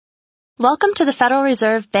Welcome to the Federal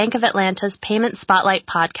Reserve Bank of Atlanta's Payment Spotlight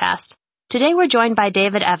podcast. Today we're joined by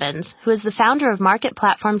David Evans, who is the founder of Market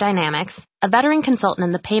Platform Dynamics, a veteran consultant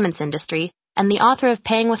in the payments industry, and the author of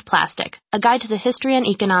Paying with Plastic, a guide to the history and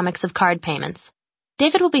economics of card payments.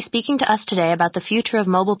 David will be speaking to us today about the future of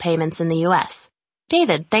mobile payments in the U.S.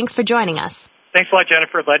 David, thanks for joining us. Thanks a lot,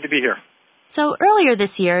 Jennifer. Glad to be here. So earlier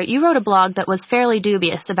this year, you wrote a blog that was fairly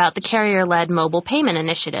dubious about the carrier-led mobile payment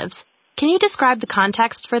initiatives. Can you describe the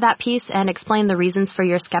context for that piece and explain the reasons for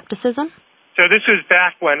your skepticism? So this was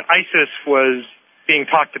back when ISIS was being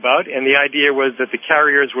talked about, and the idea was that the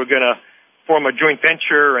carriers were going to form a joint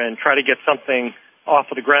venture and try to get something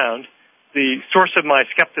off of the ground. The source of my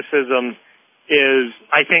skepticism is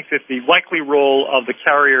I think that the likely role of the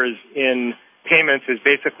carriers in payments is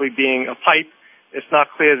basically being a pipe. It's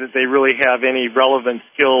not clear that they really have any relevant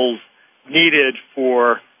skills needed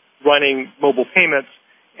for running mobile payments.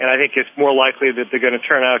 And I think it's more likely that they're going to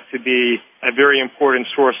turn out to be a very important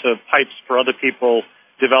source of pipes for other people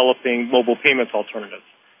developing mobile payments alternatives.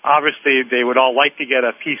 Obviously, they would all like to get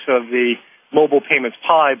a piece of the mobile payments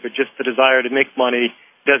pie, but just the desire to make money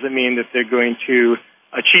doesn't mean that they're going to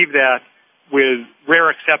achieve that. With rare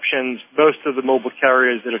exceptions, most of the mobile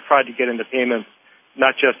carriers that have tried to get into payments,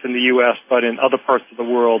 not just in the U.S., but in other parts of the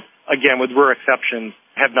world, again, with rare exceptions,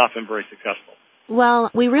 have not been very successful.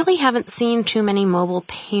 Well, we really haven't seen too many mobile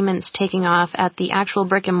payments taking off at the actual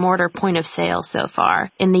brick-and-mortar point of sale so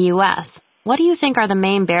far in the U.S. What do you think are the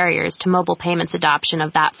main barriers to mobile payments adoption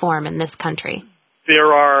of that form in this country?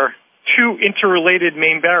 There are two interrelated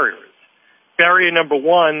main barriers. Barrier number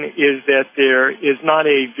one is that there is not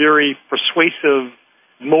a very persuasive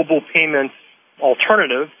mobile payments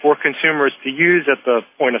alternative for consumers to use at the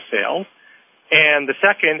point of sale. And the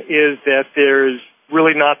second is that there's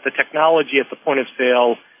really not the technology at the point of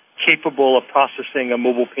sale capable of processing a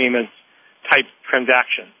mobile payments type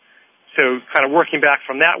transaction. So kind of working back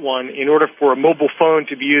from that one, in order for a mobile phone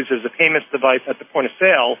to be used as a payments device at the point of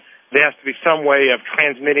sale, there has to be some way of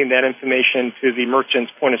transmitting that information to the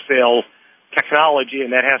merchant's point of sale technology,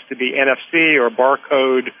 and that has to be NFC or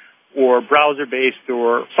barcode or browser-based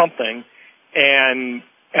or something. And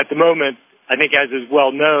at the moment, I think as is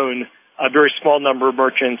well known, a very small number of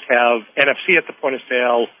merchants have NFC at the point of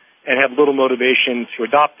sale and have little motivation to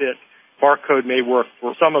adopt it. Barcode may work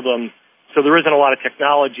for some of them. So there isn't a lot of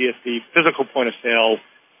technology at the physical point of sale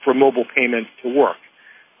for mobile payments to work.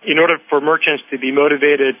 In order for merchants to be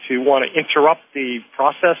motivated to want to interrupt the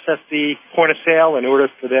process at the point of sale, in order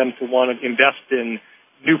for them to want to invest in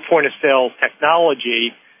new point of sale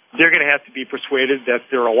technology, they're going to have to be persuaded that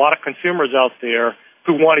there are a lot of consumers out there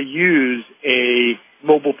who want to use a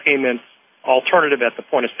mobile payments alternative at the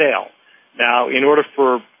point of sale. Now, in order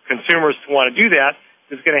for consumers to want to do that,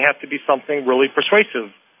 there's going to have to be something really persuasive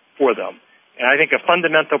for them. And I think a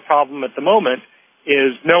fundamental problem at the moment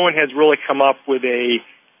is no one has really come up with a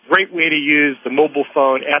great way to use the mobile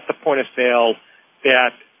phone at the point of sale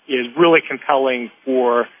that is really compelling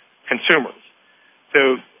for consumers.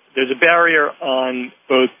 So there's a barrier on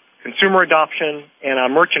both consumer adoption and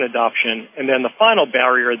on merchant adoption. And then the final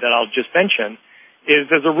barrier that I'll just mention is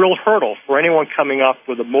there's a real hurdle for anyone coming up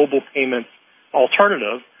with a mobile payments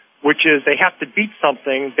alternative, which is they have to beat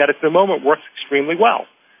something that at the moment works extremely well.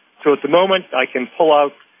 So at the moment, I can pull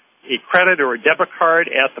out a credit or a debit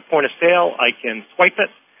card at the point of sale. I can swipe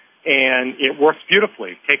it, and it works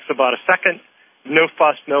beautifully. It takes about a second. No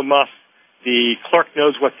fuss, no muss. The clerk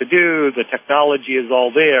knows what to do. The technology is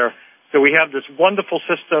all there. So we have this wonderful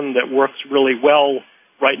system that works really well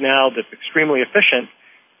right now that's extremely efficient.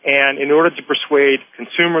 And in order to persuade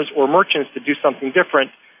consumers or merchants to do something different,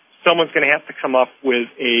 someone's going to have to come up with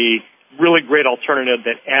a really great alternative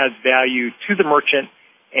that adds value to the merchant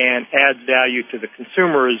and adds value to the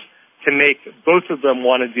consumers to make both of them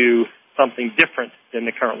want to do something different than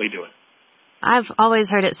they're currently doing. I've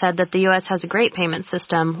always heard it said that the U.S. has a great payment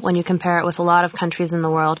system when you compare it with a lot of countries in the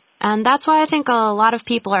world. And that's why I think a lot of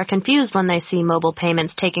people are confused when they see mobile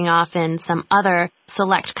payments taking off in some other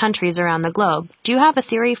select countries around the globe. Do you have a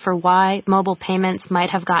theory for why mobile payments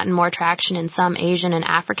might have gotten more traction in some Asian and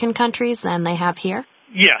African countries than they have here?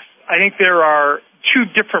 Yes. I think there are two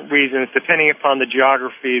different reasons depending upon the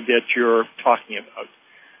geography that you're talking about.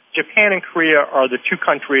 Japan and Korea are the two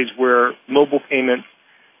countries where mobile payments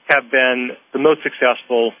have been the most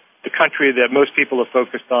successful. The country that most people are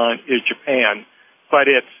focused on is Japan,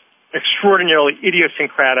 but it's extraordinarily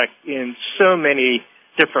idiosyncratic in so many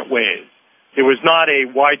different ways. There was not a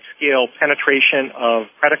wide-scale penetration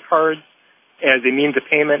of credit cards as a means of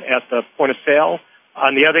payment at the point of sale.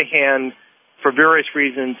 On the other hand, for various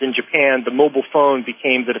reasons in Japan, the mobile phone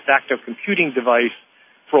became the de facto computing device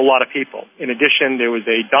for a lot of people. In addition, there was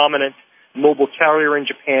a dominant mobile carrier in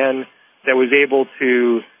Japan that was able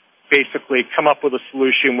to basically come up with a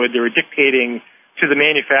solution where they were dictating to the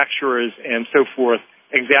manufacturers and so forth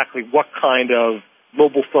exactly what kind of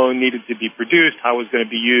mobile phone needed to be produced, how it was going to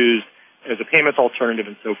be used as a payments alternative,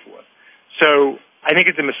 and so forth. So I think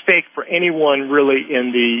it's a mistake for anyone really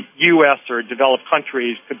in the U.S. or developed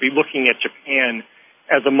countries to be looking at Japan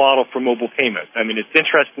as a model for mobile payments. I mean, it's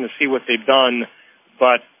interesting to see what they've done,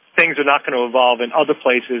 but things are not going to evolve in other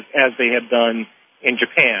places as they have done in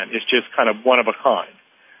Japan. It's just kind of one of a kind.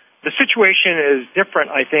 The situation is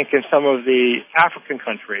different, I think, in some of the African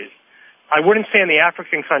countries. I wouldn't say in the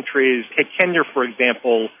African countries, take Kenya, for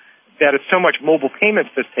example, that it's so much mobile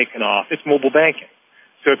payments that's taken off. It's mobile banking.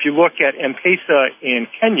 So if you look at M-Pesa in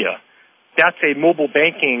Kenya, that's a mobile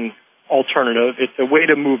banking alternative. It's a way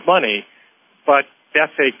to move money, but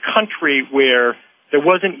that's a country where there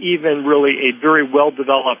wasn't even really a very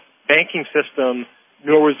well-developed banking system,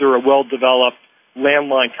 nor was there a well-developed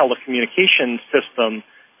landline telecommunication system.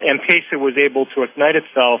 M-Pesa was able to ignite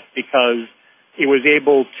itself because it was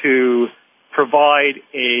able to provide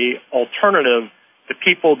a alternative to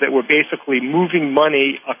people that were basically moving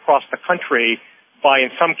money across the country by,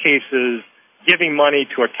 in some cases, giving money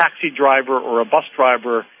to a taxi driver or a bus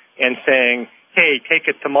driver and saying, hey, take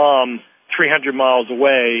it to mom 300 miles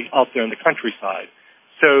away out there in the countryside.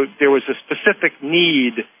 So there was a specific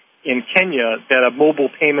need in Kenya that a mobile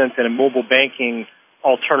payment and a mobile banking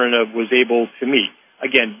alternative was able to meet.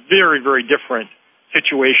 Again, very, very different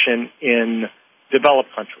situation in developed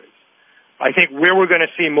countries. I think where we're going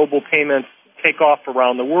to see mobile payments take off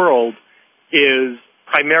around the world is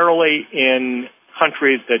primarily in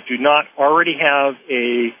countries that do not already have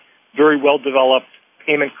a very well-developed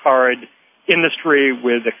payment card industry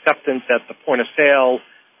with acceptance at the point of sale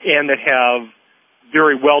and that have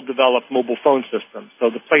very well-developed mobile phone systems. So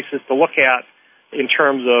the places to look at in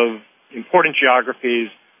terms of important geographies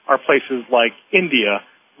are places like India,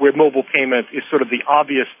 where mobile payment is sort of the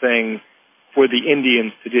obvious thing for the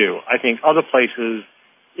Indians to do. I think other places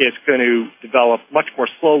it's going to develop much more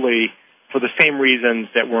slowly for the same reasons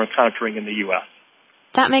that we're encountering in the U.S.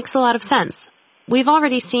 That makes a lot of sense. We've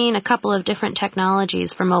already seen a couple of different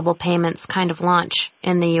technologies for mobile payments kind of launch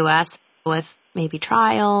in the U.S. with maybe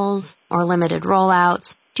trials or limited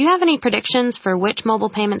rollouts. Do you have any predictions for which mobile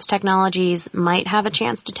payments technologies might have a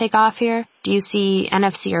chance to take off here? Do you see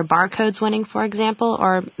NFC or barcodes winning, for example?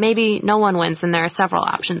 Or maybe no one wins and there are several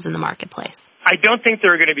options in the marketplace? I don't think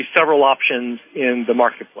there are going to be several options in the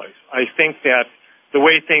marketplace. I think that the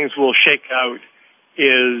way things will shake out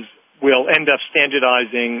is we'll end up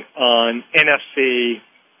standardizing on NFC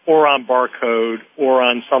or on barcode or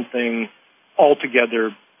on something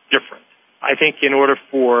altogether different. I think in order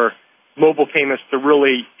for mobile payments to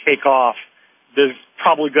really take off, there's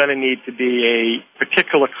probably going to need to be a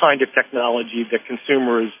particular kind of technology that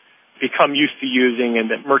consumers become used to using and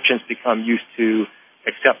that merchants become used to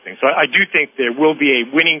accepting. So I do think there will be a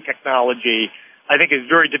winning technology. I think it's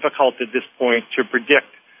very difficult at this point to predict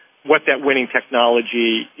what that winning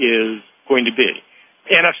technology is going to be.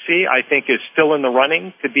 NFC, I think, is still in the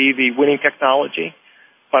running to be the winning technology,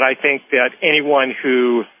 but I think that anyone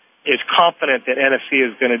who is confident that NFC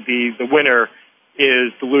is going to be the winner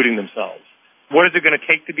is deluding themselves. What is it going to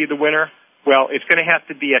take to be the winner? Well, it's going to have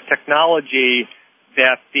to be a technology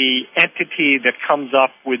that the entity that comes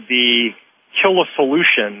up with the killer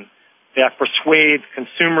solution that persuades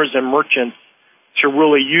consumers and merchants to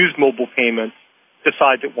really use mobile payments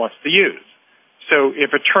decides it wants to use. So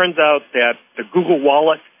if it turns out that the Google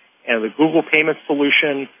Wallet and the Google Payment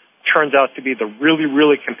solution turns out to be the really,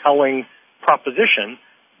 really compelling proposition,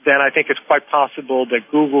 then I think it's quite possible that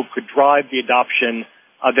Google could drive the adoption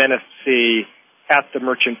of NFC at the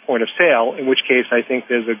merchant point of sale, in which case I think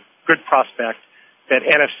there's a good prospect that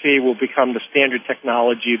NFC will become the standard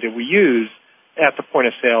technology that we use at the point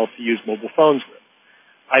of sale to use mobile phones with.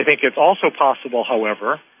 I think it's also possible,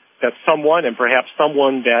 however, that someone, and perhaps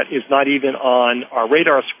someone that is not even on our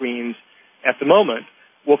radar screens at the moment,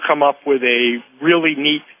 will come up with a really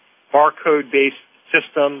neat barcode-based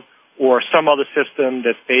system or some other system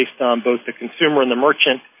that's based on both the consumer and the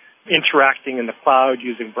merchant interacting in the cloud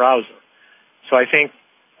using browser. So I think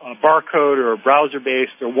a barcode or a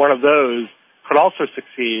browser-based or one of those could also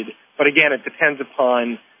succeed, but again, it depends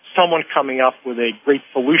upon someone coming up with a great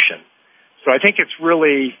solution. So I think it's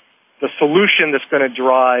really the solution that's going to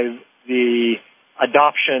drive the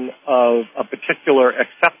adoption of a particular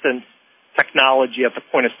acceptance technology at the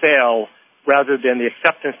point of sale rather than the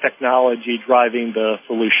acceptance technology driving the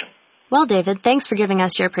solution. Well, David, thanks for giving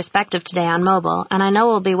us your perspective today on mobile, and I know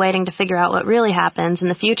we'll be waiting to figure out what really happens in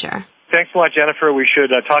the future. Thanks a lot, Jennifer. We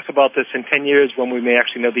should talk about this in 10 years when we may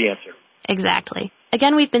actually know the answer. Exactly.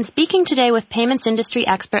 Again, we've been speaking today with payments industry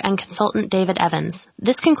expert and consultant David Evans.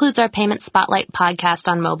 This concludes our Payment Spotlight podcast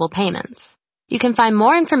on mobile payments. You can find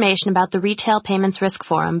more information about the Retail Payments Risk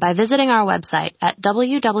Forum by visiting our website at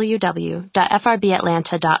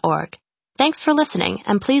www.frbatlanta.org. Thanks for listening,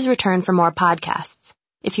 and please return for more podcasts.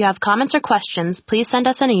 If you have comments or questions, please send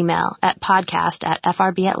us an email at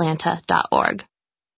podcast@frbatlanta.org.